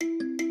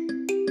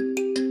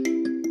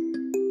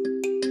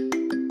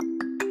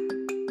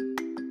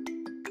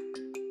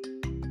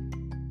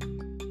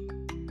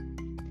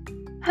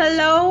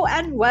Hello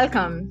and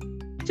welcome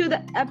to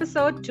the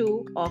episode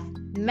 2 of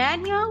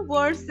Maniya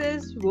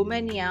versus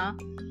Womania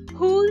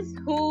Who's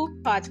Who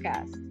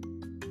podcast.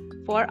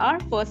 For our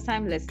first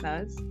time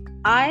listeners,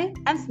 I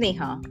am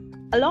Sneha,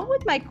 along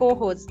with my co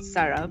host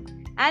Sarab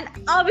and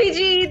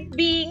Abhijeet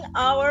being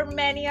our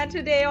Maniya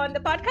today on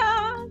the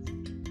podcast.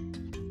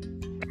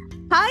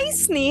 Hi,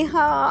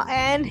 Sneha,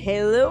 and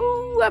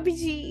hello,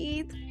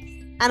 Abhijeet.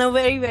 And a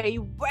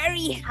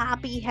very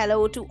happy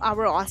hello to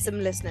our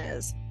awesome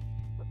listeners.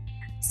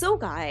 So,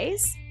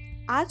 guys,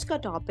 आज का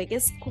topic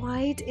is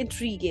quite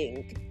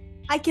intriguing.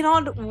 I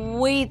cannot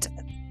wait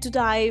to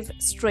dive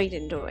straight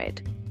into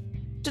it.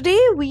 Today,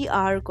 we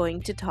are going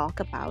to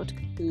talk about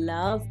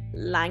love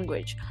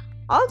language,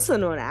 also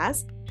known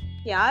as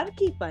प्यार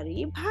की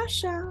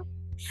परिभाषा.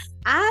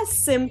 As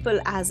simple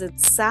as it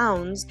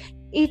sounds,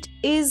 it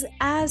is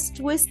as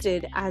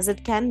twisted as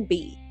it can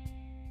be.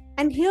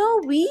 And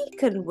here we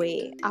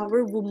convey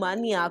our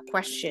Womania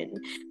question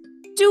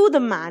to the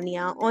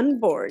mania on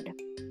board.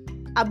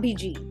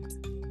 Abhijeet.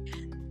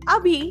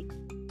 Abhi,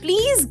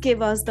 please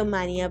give us the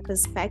mania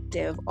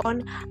perspective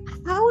on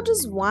how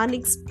does one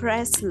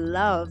express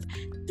love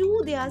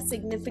to their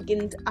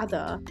significant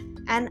other,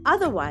 and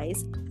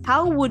otherwise,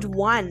 how would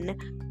one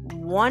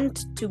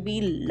want to be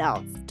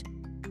loved?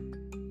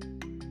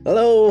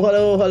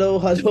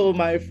 Hello,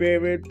 my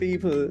favorite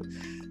people.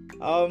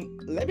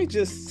 Let me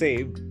just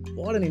say,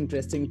 what an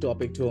interesting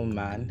topic to a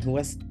man who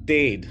has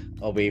stayed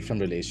away from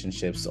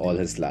relationships all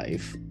his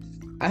life.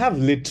 I have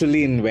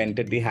literally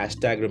invented the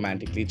hashtag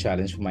romantically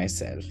challenge for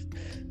myself.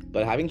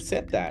 But having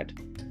said that,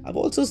 I've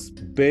also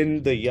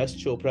been the Yash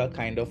Chopra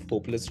kind of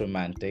hopeless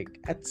romantic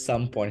at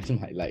some point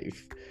in my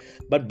life.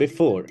 But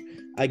before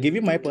I give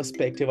you my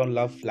perspective on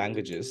love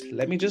languages,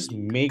 let me just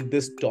make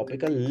this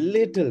topic a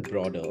little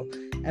broader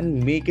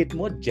and make it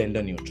more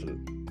gender neutral.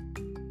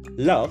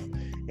 Love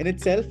in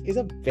itself is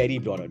a very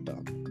broader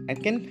term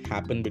and can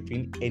happen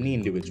between any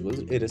individuals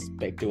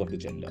irrespective of the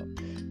gender.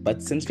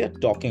 But since we are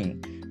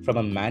talking from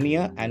a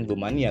mania and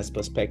womania's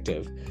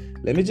perspective,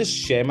 let me just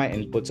share my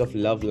inputs of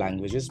love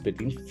languages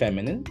between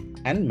feminine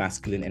and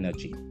masculine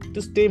energy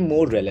to stay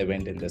more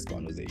relevant in this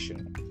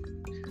conversation.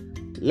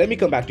 Let me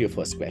come back to your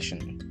first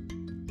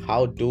question.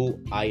 How do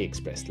I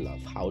express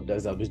love? How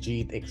does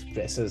Abhijeet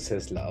expresses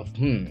his love?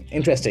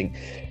 Interesting.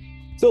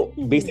 So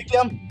basically,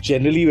 I'm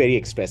generally very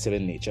expressive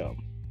in nature.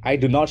 I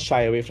do not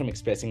shy away from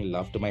expressing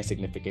love to my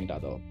significant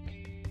other.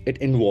 It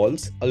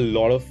involves a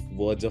lot of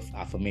words of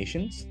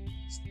affirmations,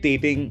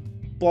 stating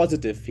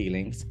positive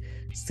feelings,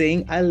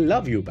 saying I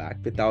love you back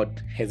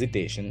without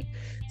hesitation,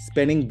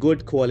 spending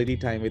good quality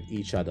time with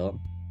each other,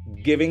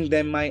 giving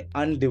them my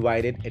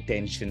undivided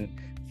attention,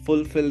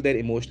 fulfill their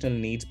emotional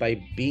needs by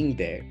being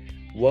there,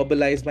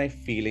 verbalize my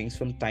feelings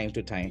from time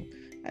to time,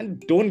 and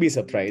don't be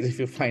surprised if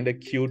you find a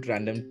cute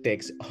random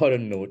text or a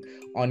note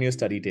on your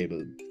study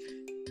table.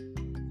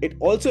 It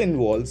also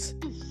involves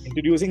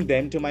introducing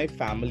them to my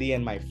family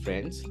and my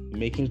friends,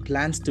 making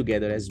plans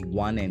together as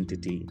one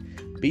entity,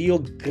 be your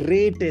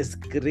greatest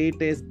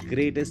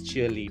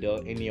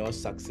cheerleader in your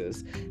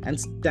success, and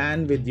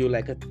stand with you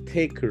like a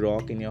thick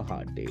rock in your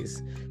hard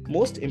days.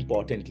 Most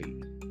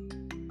importantly,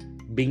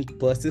 being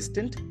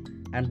persistent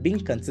and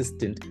being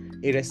consistent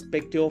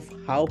irrespective of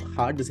how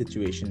hard the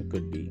situation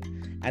could be.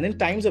 And in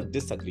times of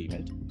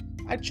disagreement,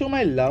 I'd show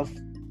my love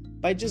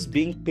by just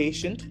being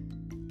patient,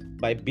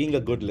 by being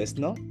a good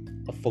listener,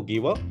 a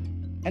forgiver,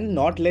 and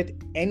not let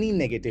any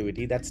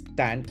negativity that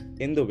stand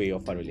in the way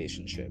of our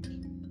relationship.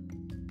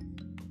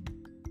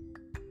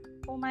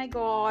 Oh my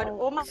god,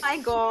 oh my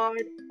god,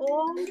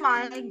 oh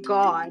my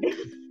god.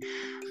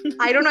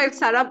 I don't know if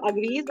Sarab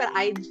agrees, but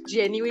I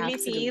genuinely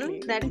feel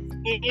that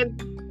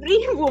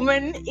every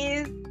woman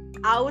is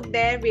out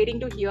there waiting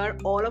to hear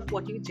all of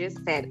what you just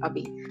said,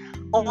 Abhi.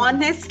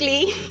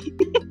 Honestly,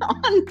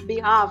 on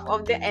behalf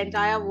of the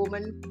entire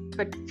woman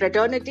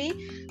fraternity,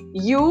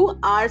 you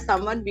are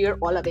someone we are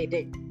all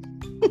awaiting.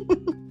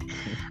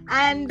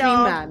 And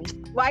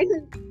while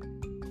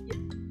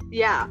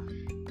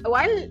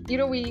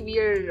we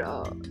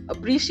are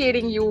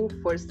appreciating you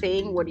for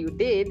saying what you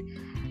did,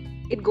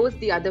 it goes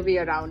the other way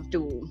around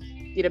too.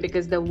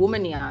 Because the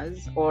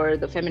womanias or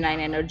the feminine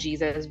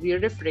energies, as we are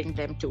referring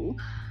them to,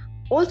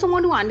 also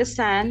want to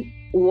understand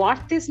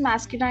what this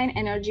masculine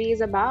energy is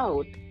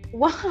about.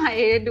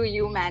 Why do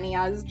you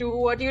manias do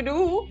what you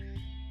do?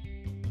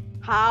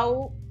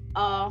 How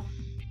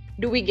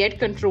do we get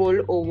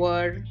control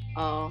over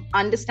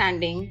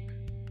understanding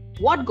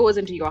what goes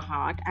into your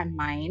heart and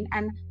mind,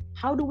 and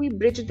how do we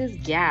bridge this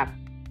gap?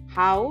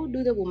 How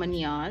do the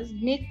womanias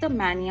make the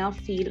mania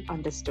feel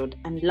understood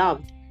and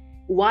loved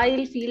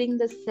while feeling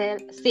the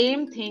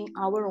same thing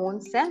our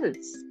own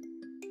selves?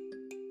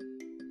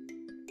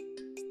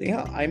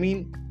 Yeah, I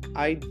mean,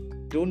 I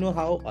don't know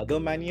how other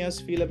manias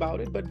feel about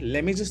it, but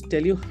let me just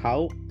tell you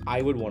how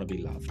I would want to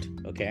be loved,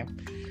 okay?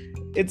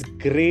 It's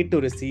great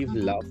to receive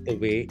love the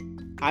way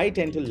I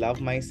tend to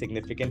love my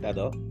significant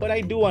other, but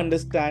I do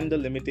understand the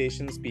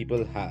limitations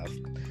people have.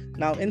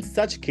 Now, in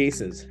such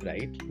cases,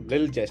 right,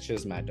 little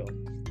gestures matter.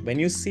 when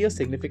you see a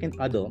significant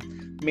other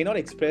may not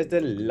express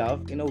their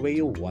love in a way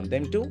you want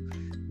them to,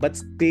 but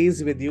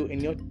stays with you in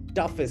your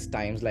toughest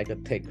times like a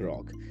thick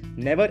rock.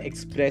 Never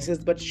expresses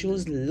but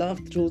shows love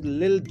through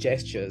little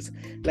gestures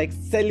like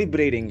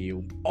celebrating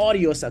you or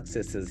your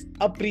successes,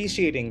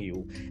 appreciating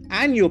you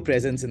and your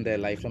presence in their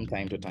life from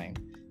time to time,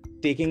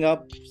 taking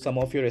up some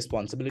of your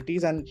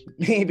responsibilities and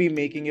maybe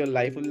making your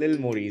life a little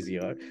more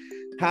easier,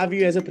 have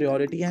you as a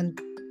priority, and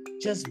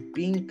just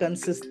being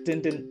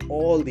consistent in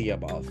all the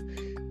above.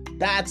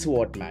 That's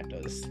what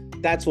matters.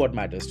 That's what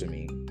matters to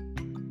me.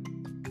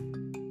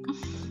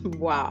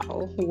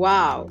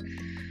 Wow.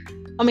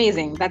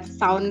 Amazing. That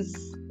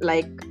sounds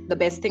like the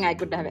best thing I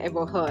could have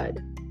ever heard.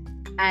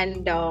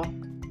 And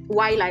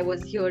while I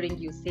was hearing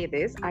you say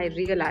this, I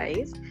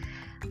realized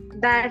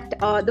that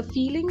the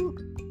feeling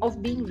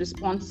of being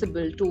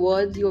responsible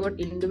towards your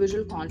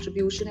individual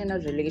contribution in a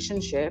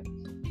relationship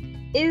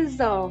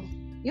is,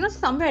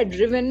 somewhere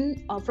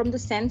driven from the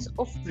sense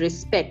of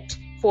respect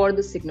for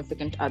the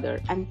significant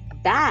other. And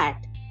that,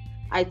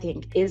 I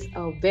think, is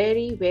a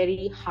very,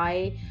 very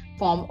high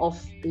form of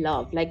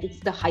love. Like, it's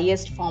the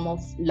highest form of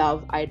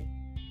love, I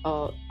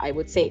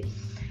would say.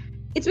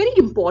 It's very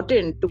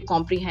important to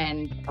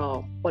comprehend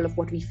all of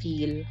what we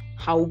feel,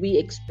 how we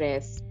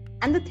express,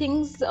 and the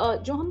things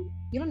जो हम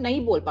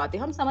नहीं बोल पाते,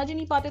 हम समझ ही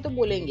नहीं पाते, तो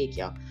बोलेंगे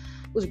क्या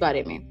उस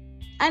बारे में.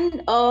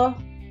 And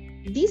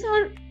these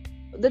are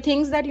the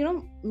things that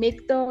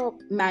make the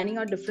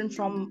Maniya different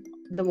from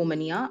the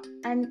Womania,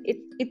 and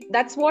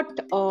that's what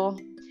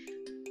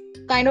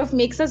kind of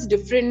makes us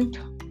different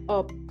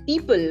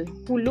people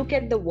who look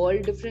at the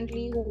world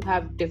differently, who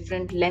have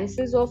different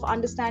lenses of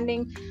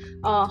understanding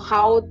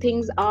how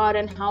things are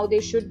and how they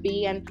should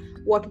be, and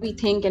what we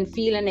think and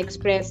feel and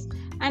express.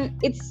 And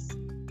it's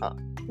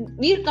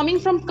we're coming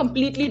from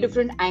completely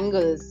different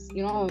angles,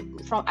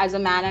 from as a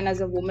man and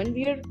as a woman.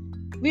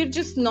 We're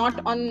just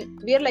not on,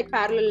 we're like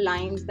parallel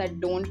lines that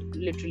don't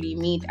literally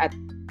meet at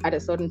a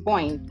certain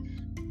point.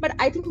 But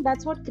I think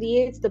that's what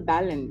creates the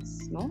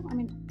balance, I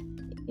mean,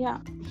 yeah.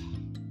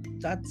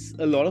 That's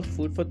a lot of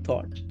food for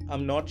thought.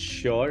 I'm not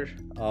sure,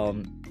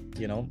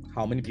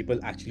 how many people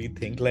actually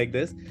think like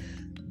this.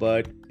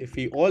 But if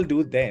we all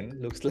do, then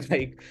looks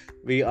like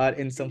we are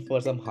in some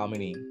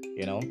harmony,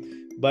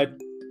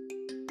 But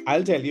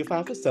I'll tell you, if I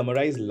have to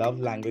summarize love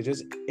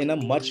languages in a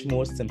much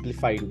more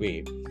simplified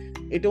way,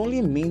 it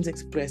only means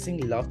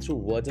expressing love through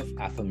words of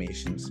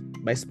affirmations,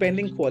 by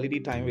spending quality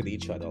time with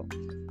each other,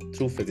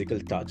 through physical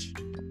touch,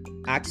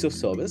 acts of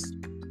service,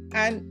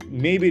 and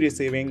maybe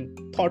receiving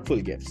thoughtful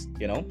gifts,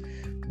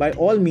 By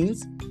all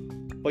means,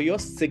 for your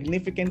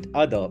significant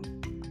other,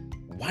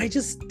 why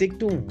just stick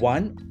to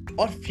one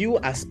or few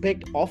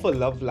aspect of a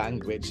love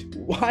language?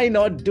 Why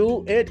not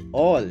do it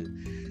all?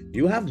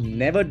 You have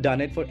never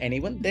done it for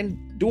anyone,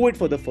 then do it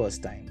for the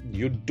first time.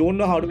 You don't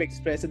know how to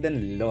express it,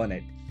 then learn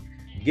it.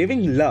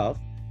 Giving love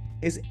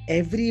is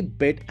every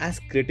bit as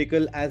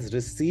critical as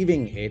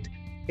receiving it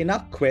in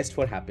our quest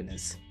for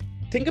happiness.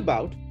 Think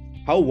about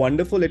how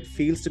wonderful it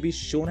feels to be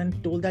shown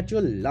and told that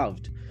you're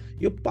loved.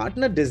 Your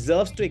partner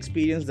deserves to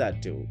experience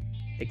that too.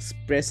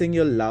 Expressing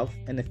your love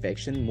and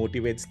affection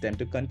motivates them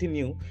to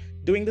continue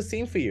doing the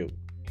same for you.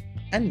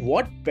 And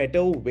what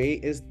better way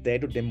is there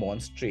to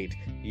demonstrate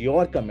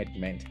your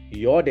commitment,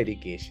 your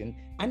dedication,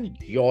 and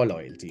your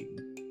loyalty?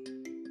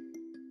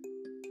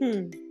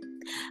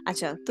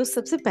 अच्छा, तो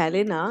सबसे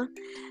पहले ना,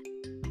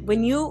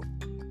 when you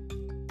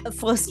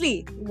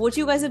firstly, what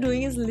you guys are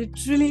doing is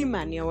literally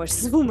Maniya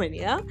versus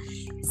Womania.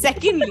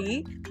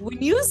 Secondly,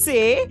 when you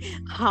say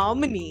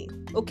harmony,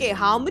 okay,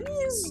 harmony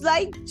is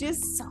like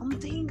just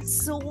something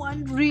so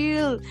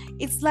unreal.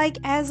 It's like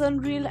as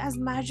unreal as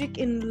magic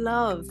in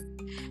love.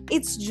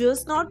 It's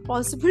just not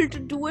possible to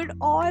do it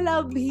all,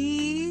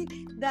 Abhi.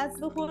 That's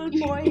the whole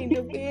point,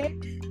 okay?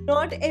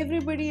 Not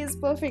everybody is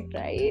perfect,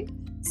 right?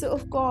 So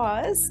of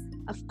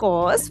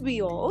course,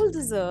 we all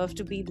deserve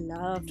to be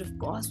loved. Of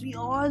course, we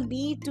all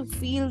need to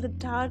feel the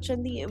touch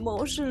and the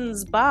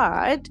emotions.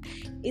 But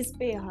is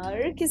pe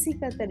har kisi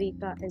ka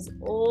tarika is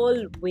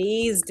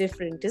always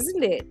different,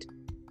 isn't it?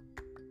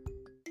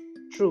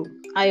 True.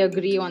 I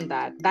agree on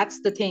that.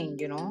 That's the thing,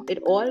 it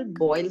all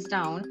boils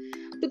down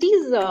to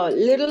these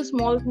little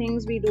small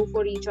things we do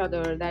for each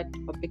other that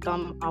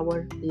become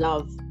our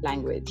love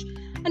language.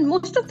 And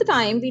most of the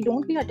time, we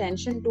don't pay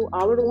attention to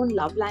our own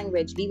love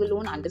language, leave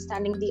alone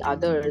understanding the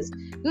others.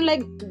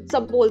 Like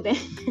सब बोलते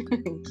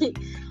हैं कि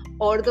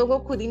औरतों को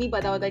खुद ही नहीं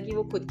पता होता कि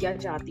वो खुद क्या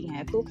चाहती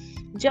हैं. तो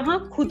जहाँ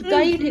खुद का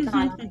ही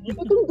ठिकाना नहीं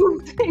तो तुम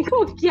दूसरे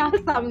को क्या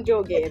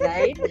समझोगे,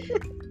 right?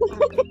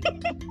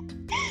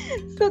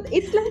 So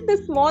it's like the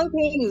small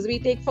things we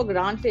take for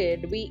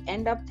granted. We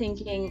end up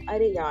thinking,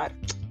 अरे यार,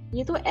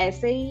 ये तो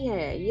ऐसे ही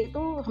है, ये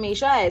तो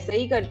हमेशा ऐसे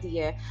ही करती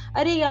है,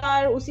 अरे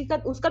यार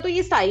उसका तो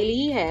ये स्टाइल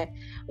ही है,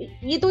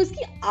 ये तो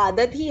इसकी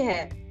आदत ही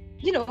है,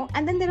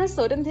 and then there are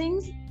certain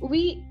things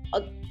we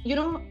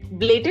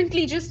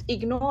blatantly just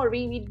ignore.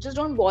 We just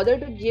don't bother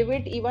to give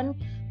it even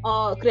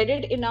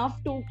credit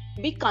enough to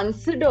be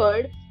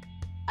considered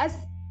as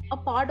a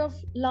part of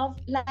love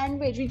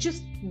language. We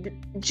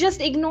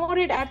just ignore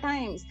it at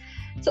times.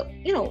 So,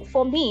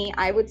 for me,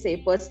 I would say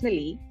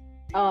personally,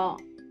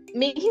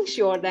 making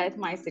sure that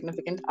my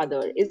significant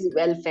other is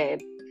well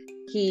fed,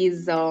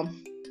 he's,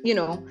 you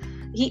know,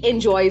 he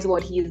enjoys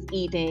what he is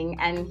eating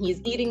and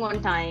he's eating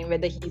on time,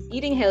 whether he's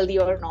eating healthy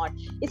or not,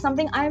 is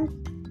something I'm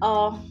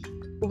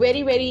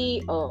very,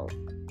 very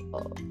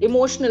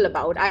emotional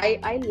about.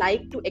 I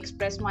like to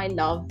express my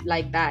love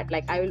like that.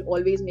 Like I will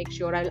always make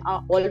sure,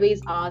 I'll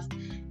always ask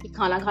कि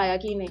खाना खाया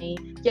कि नहीं,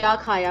 क्या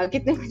खाया,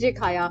 कितने बजे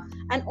खाया,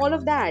 and all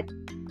of that.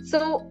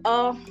 So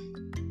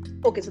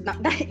okay, so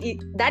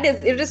that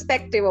is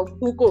irrespective of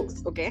who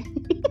cooks. Okay.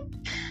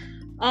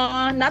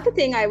 Another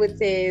thing I would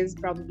say is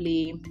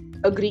probably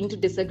agreeing to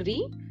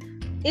disagree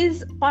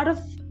is part of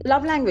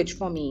love language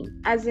for me.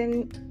 As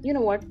in, you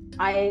know what,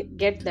 I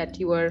get that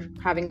you are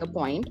having a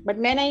point, but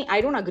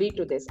I don't agree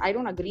to this. I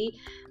don't agree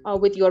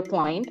with your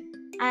point,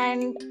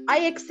 and I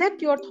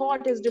accept your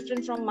thought is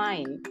different from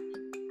mine,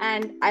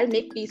 and I'll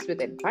make peace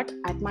with it, but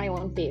at my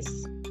own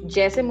pace.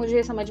 जैसे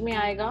मुझे समझ में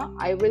आएगा,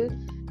 I will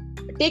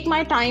take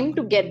my time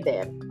to get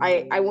there.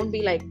 I won't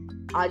be like,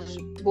 आज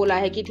बोला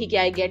है कि ठीक है,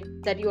 I get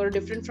that you are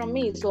different from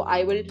me, so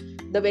I will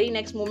the very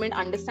next moment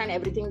understand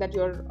everything that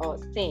you're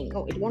saying.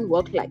 No, it won't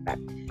work like that.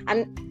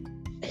 And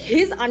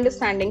his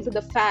understanding to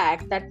the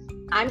fact that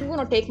I'm going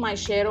to take my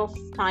share of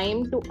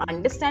time to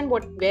understand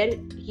where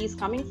he's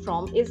coming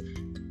from is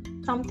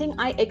something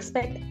I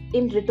expect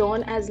in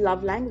return as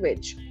love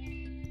language.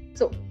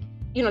 So,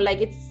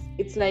 like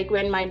it's like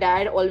when my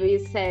dad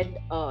always said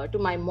to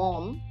my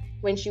mom,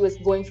 when she was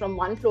going from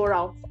one floor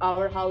of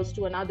our house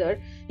to another,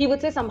 he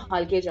would say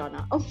संभाल के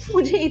जाना. अब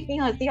मुझे इतनी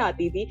हंसी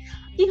आती थी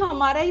कि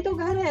हमारा ही तो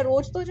घर है,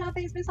 रोज तो जाते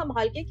हैं, इसमें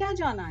संभाल के क्या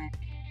जाना है.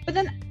 But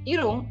then,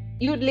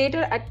 you'd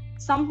later at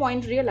some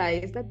point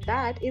realize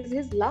that is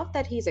his love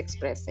that he's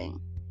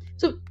expressing.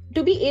 So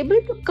to be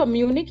able to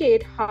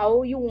communicate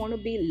how you want to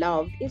be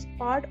loved is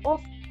part of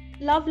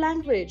love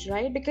language,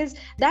 right? Because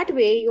that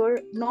way you're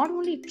not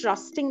only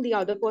trusting the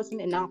other person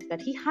enough that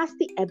he has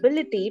the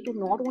ability to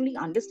not only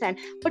understand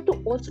but to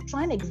also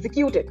try and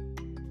execute it.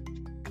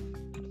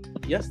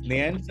 Yes,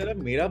 Nehan, sir,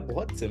 मेरा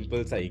बहुत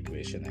simple सा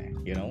equation है.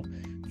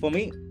 For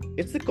me,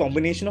 it's the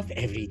combination of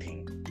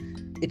everything.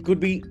 It could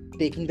be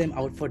taking them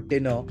out for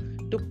dinner,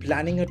 to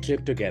planning a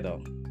trip together,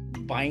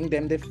 buying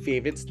them their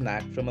favorite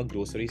snack from a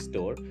grocery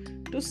store,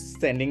 to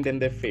sending them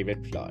their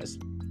favorite flowers,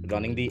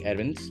 running the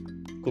errands,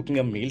 cooking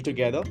a meal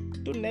together,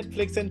 to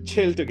Netflix and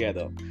chill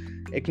together,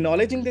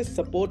 acknowledging their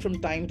support from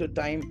time to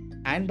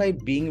time, and by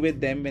being with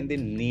them when they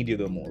need you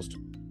the most,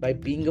 by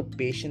being a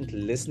patient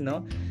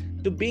listener,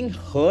 to being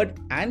heard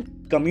and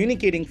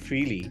communicating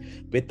freely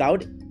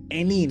without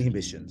any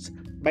inhibitions,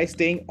 by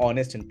staying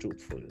honest and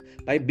truthful,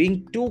 by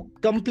being two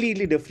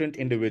completely different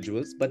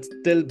individuals but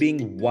still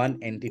being one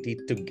entity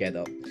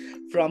together,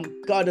 from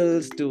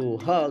cuddles to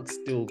hugs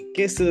to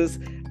kisses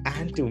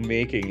and to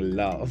making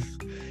love,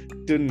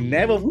 to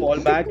never fall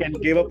back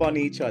and give up on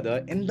each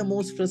other in the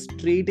most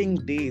frustrating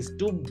days,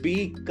 to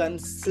be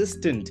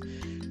consistent,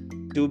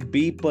 to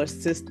be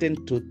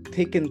persistent through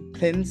thick and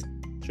thins,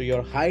 through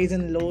your highs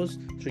and lows,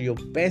 through your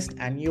best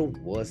and your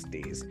worst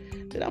days.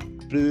 There are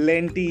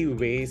plenty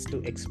ways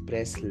to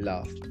express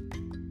love.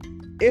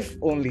 If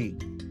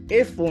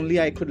only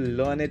I could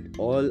learn it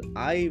all,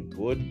 I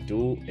would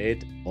do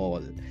it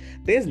all.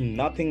 There's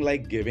nothing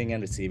like giving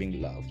and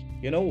receiving love.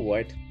 You know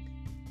what?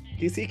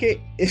 किसी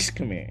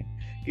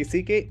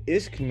के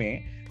इश्क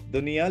में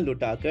दुनिया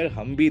लुटाकर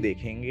हम भी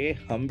देखेंगे and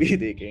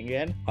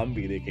हम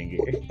भी देखेंगे.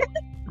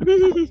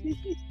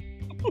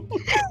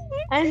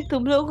 एंड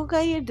तुम लोगों का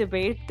ये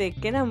डिबेट देख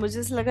के ना मुझे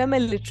ऐसा लगा मैं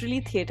लिटरली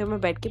थिएटर में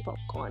बैठ के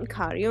पॉपकॉर्न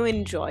खा रही हूँ,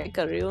 एंजॉय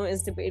कर रही हूँ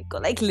इस डिबेट को.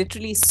 Like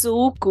literally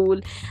so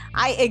cool.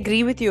 I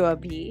agree with you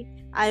अभी.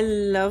 I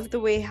love the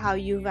way how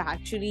you've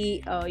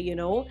actually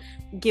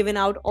given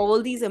out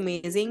all these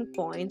amazing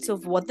points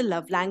of what the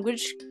love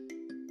language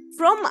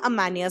from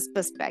Maniya's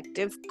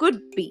perspective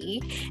could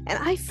be, and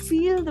I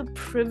feel the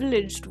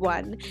privileged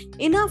one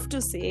enough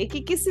to say कि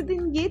किसी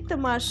दिन ये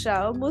तमाशा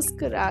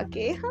मुस्कुरा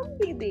के हम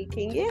भी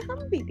देखेंगे.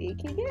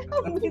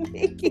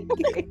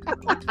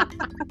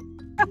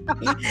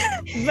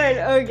 But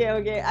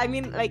okay, I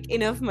mean, like,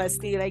 enough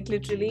masti. Like,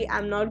 literally,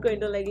 I'm not going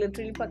to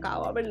literally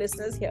pakao our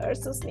listeners here,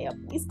 so Sneha,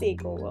 please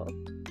take over.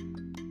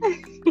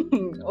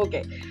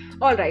 Okay,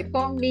 all right.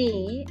 For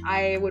me,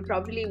 I would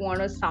probably want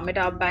to sum it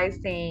up by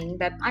saying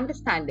that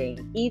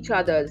understanding each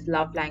other's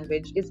love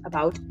language is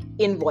about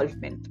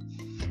involvement.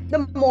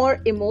 The more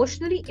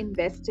emotionally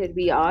invested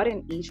we are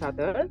in each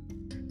other,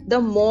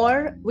 the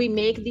more we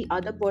make the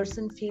other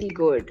person feel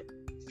good,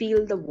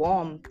 feel the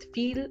warmth,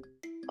 feel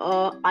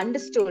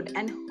understood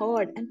and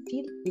heard, and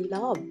feel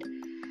loved.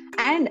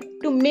 And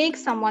to make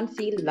someone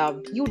feel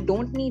loved, you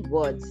don't need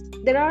words.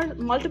 There are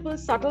multiple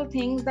subtle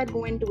things that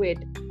go into it,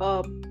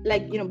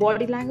 like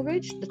body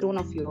language, the tone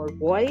of your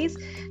voice,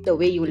 the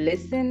way you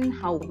listen,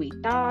 how we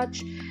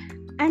touch,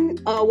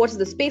 and what's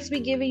the space we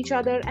give each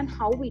other, and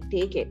how we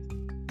take it.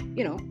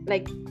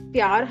 Like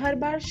प्यार हर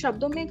बार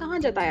शब्दों में कहाँ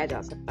जताया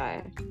जा सकता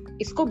है.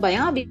 इसको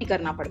बयां भी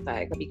करना पड़ता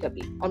है कभी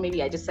कभी. Or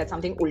maybe I just said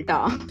something ulta.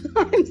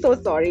 I'm so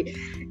sorry.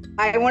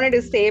 I wanted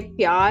to say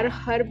प्यार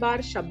हर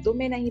बार शब्दों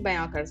में नहीं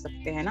बयां कर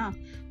सकते हैं ना,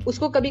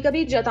 उसको कभी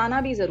कभी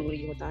जताना भी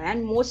जरूरी होता है.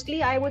 And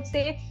mostly I would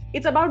say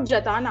it's about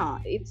जताना.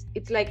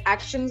 It's like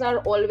actions are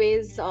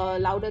always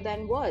louder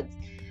than words.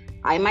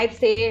 I might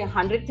say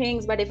 100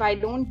 things, but if I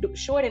don't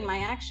show it in my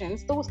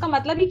actions, तो उसका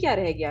मतलब ही क्या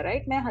रह गया,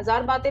 right? मैं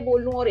 1000 बातें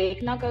बोल लूं और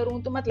एक ना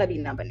करूं तो मतलब ही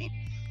ना बने.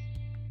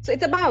 So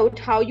it's about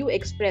how you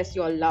express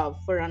your love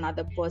for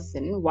another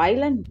person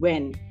while and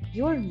when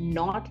you're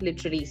not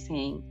literally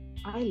saying,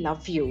 I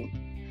love you.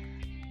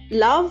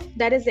 Love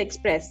that is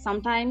expressed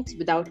sometimes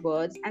without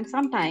words and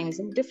sometimes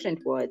in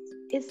different words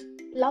is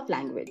love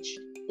language.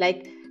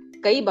 Like,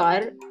 कई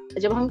बार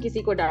जब हम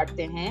किसी को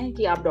डांटते हैं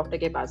कि आप doctor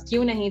के पास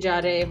क्यों नहीं जा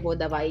रहे हो,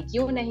 दवाई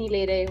क्यों नहीं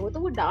ले रहे हो, तो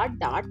वो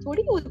डांट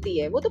थोड़ी होती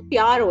है, वो तो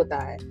प्यार होता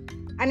है.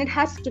 And it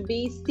has to be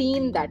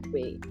seen that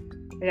way,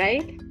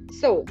 right?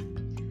 So,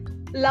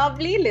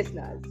 lovely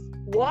listeners,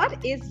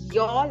 what is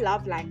your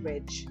love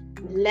language?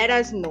 Let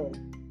us know.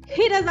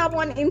 Hit us up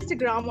on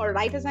Instagram or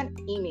write us an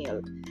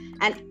email.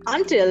 And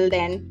until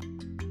then,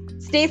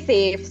 stay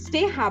safe,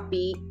 stay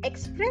happy,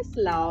 express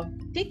love,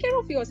 take care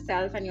of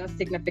yourself and your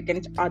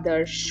significant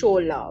other, show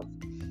love.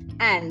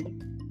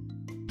 And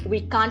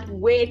we can't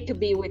wait to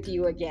be with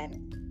you again.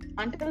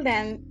 Until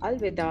then,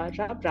 alvida,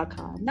 rab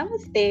rakha,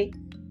 namaste.